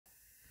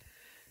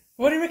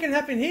What do you reckon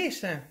happened here,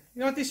 Sam?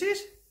 You know what this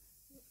is?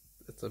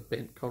 It's a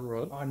bent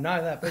conrod. I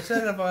know that, but it's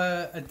out of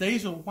a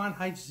diesel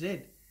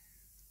 1HZ.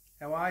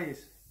 How are you?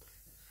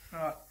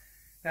 Right.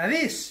 Now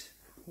this,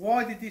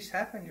 why did this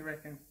happen, you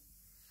reckon?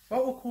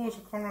 What will cause a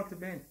conrod to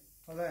bend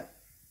like that?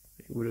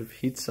 It would have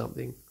hit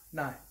something.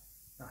 No.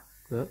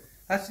 No?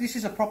 This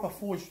is a proper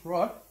forged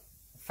rod,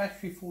 a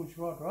factory forged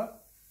rod, right?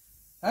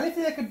 The only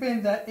thing that can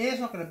bend that, air's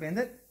not going to bend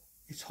it,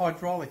 it's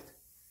hydraulic.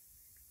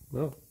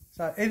 No.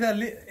 So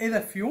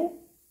either fuel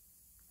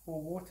or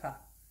water.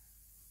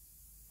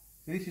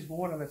 So this is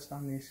water that's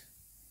done this,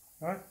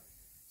 right?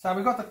 So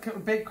we've got the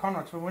bent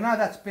conrod, so we know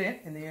that's bent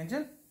in the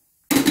engine.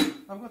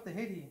 I've got the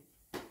head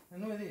here,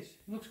 and look at this,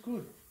 it looks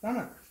good,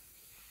 doesn't it?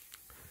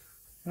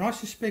 And I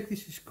suspect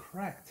this is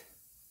cracked.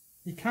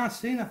 You can't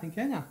see nothing,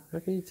 can you? How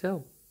can you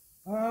tell?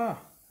 I'm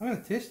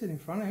going to test it in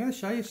front of you. I'm going to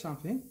show you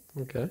something.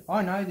 Okay.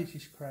 I know this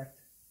is cracked.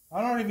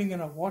 I'm not even going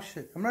to wash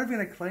it. I'm not even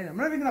going to clean it. I'm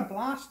not even going to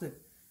blast it.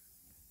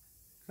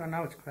 Because I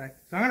know it's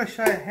cracked. So I'm going to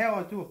show you how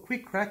I do a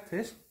quick crack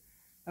test.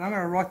 And I'm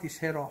going to write this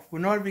head off. We're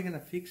not even going to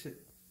fix it.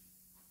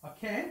 I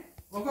can.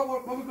 I've got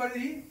what we've got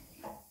here.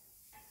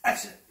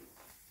 That's it.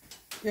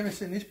 You haven't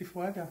seen this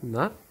before, have you?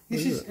 No.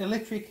 This is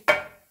electric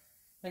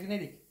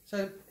magnetic.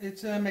 So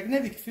it's a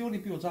magnetic field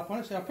it builds up on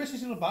it. So I press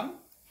this little button.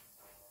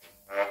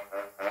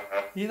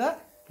 Hear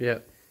that? Yeah.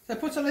 So it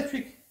puts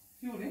electric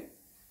field in.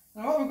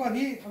 Now what we've got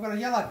here, I've got a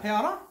yellow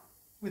powder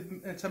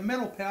with it's a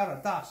metal powder,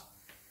 dust.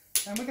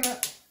 And we're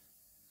gonna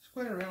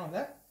squirt it around like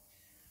that.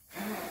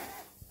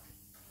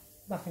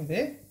 Nothing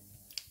there.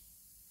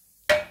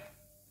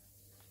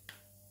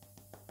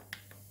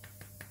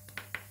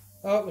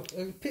 Oh look,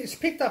 it's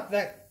picked up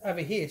that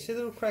over here. See the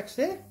little cracks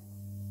there?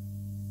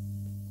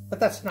 But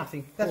that's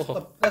nothing. That's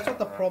not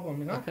the problem,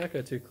 you know. I can't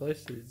go too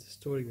close to it, it's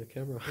distorting the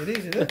camera. It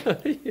is, isn't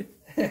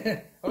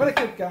it? I've got to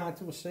keep going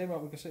until we see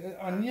what we can see.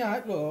 I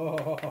know.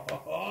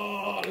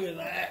 Oh, look at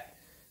that.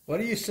 What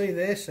do you see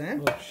there,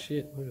 Sam? Oh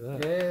shit, look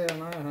at that.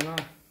 Yeah, I know.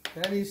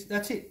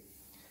 That's it.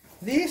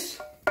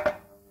 This, I've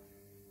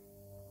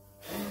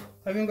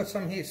even got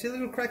some here. See the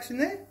little cracks in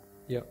there?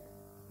 Yep.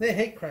 They're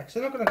heat cracks.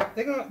 They're not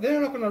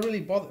gonna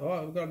really bother.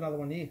 Oh, we've got another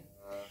one here.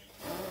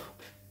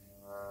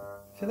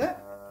 See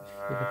that?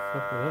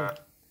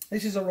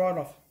 This is a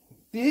write-off.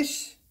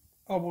 This,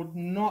 I would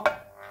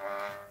not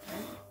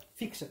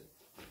fix it.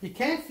 You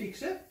can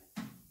fix it,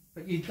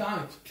 but you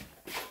don't.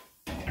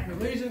 The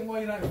reason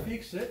why you don't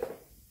fix it,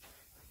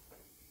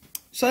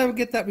 say we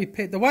get that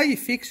repaired, the way you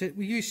fix it,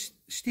 we use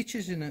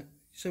stitches in it.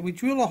 So we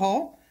drill a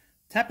hole,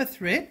 tap a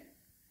thread,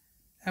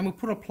 and we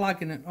put a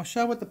plug in it. I'll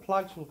show what the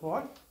plugs look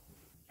like.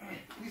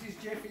 This is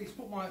Jeffrey, he's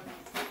put my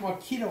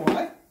kit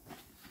away.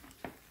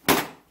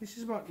 This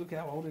is my, look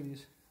how old it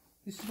is.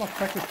 This is my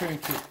crack repairing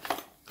kit.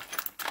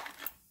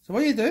 So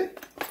what you do,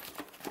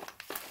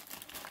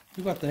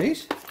 you've got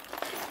these, and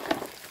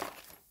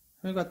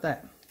we've got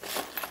that.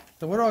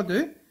 So what I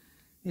do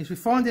is we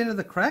find the end of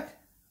the crack,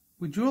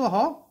 we drill a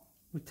hole,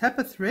 we tap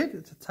a thread,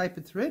 it's a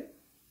tapered thread,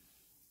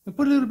 we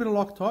put a little bit of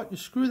Loctite, you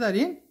screw that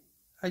in,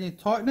 and you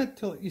tighten it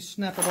till you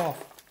snap it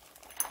off.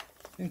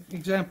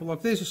 Example,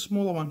 like there's a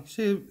smaller one,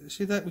 see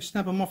that? We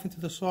snap them off into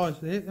the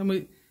sides there, and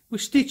we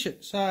stitch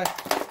it. So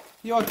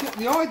the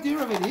idea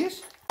of it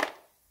is,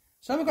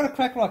 so we've got a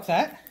crack like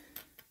that,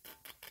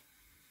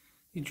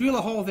 you drill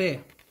a hole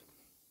there,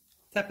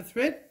 tap a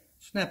thread,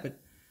 snap it.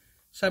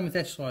 Same with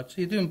that side, so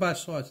you're doing both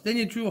sides. Then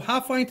you drill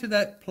halfway into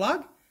that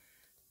plug,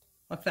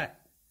 like that.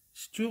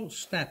 Drill,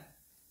 snap.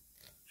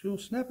 Drill,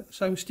 snap it.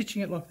 So we're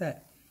stitching it like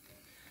that.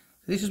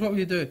 So this is what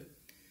we do.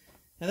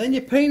 And then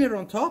you pin it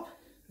on top.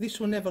 This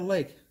will never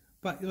leak.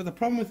 But the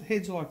problem with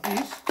heads like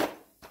this,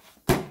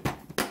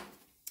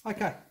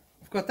 okay,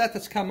 I've got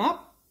that's come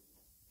up.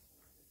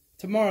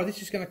 Tomorrow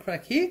this is going to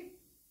crack here.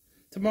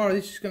 Tomorrow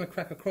this is going to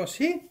crack across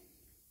here.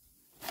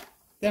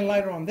 Then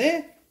later on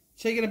there.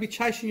 So you're going to be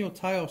chasing your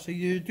tail. So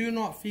you do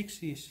not fix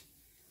this.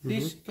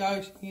 This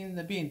goes in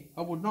the bin.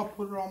 I would not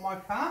put it on my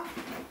car.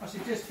 I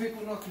suggest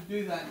people not to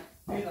do that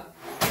either.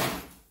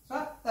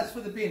 So that's for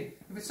the bin.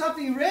 If it's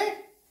something rare,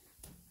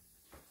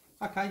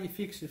 okay, you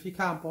fix it if you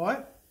can't buy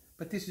it.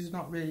 But this is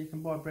not rare. You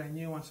can buy a brand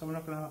new one. So we're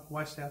not going to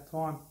waste our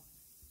time.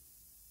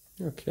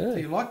 Okay. Do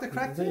you like the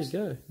crack test?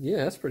 There you go. Yeah,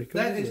 that's pretty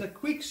cool. That is a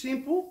quick,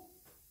 simple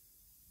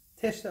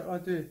test that I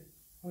do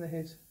on the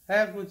heads.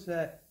 How good's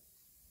that?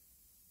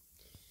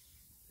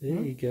 There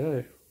you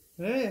go.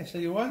 Yeah, so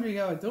you're wondering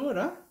how I do it,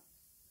 huh?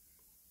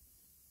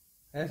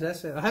 As I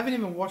said, I haven't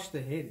even washed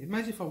the head.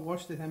 Imagine if I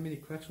washed it, how many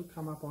cracks would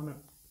come up on it.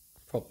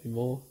 Probably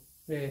more.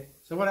 Yeah.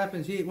 So what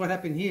happens here? What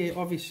happened here?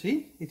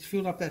 Obviously, it's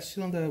filled up that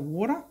cylinder of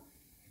water,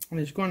 and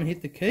it's gone and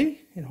hit the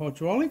key. It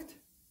hydraulicked,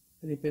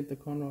 and it bent the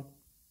conrod.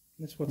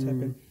 That's what's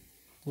happened.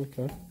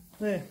 Okay.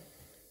 Yeah.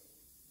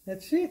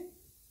 That's it.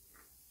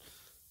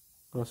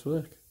 Nice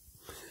work.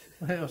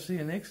 I'll see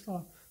you next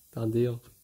time. Done deal.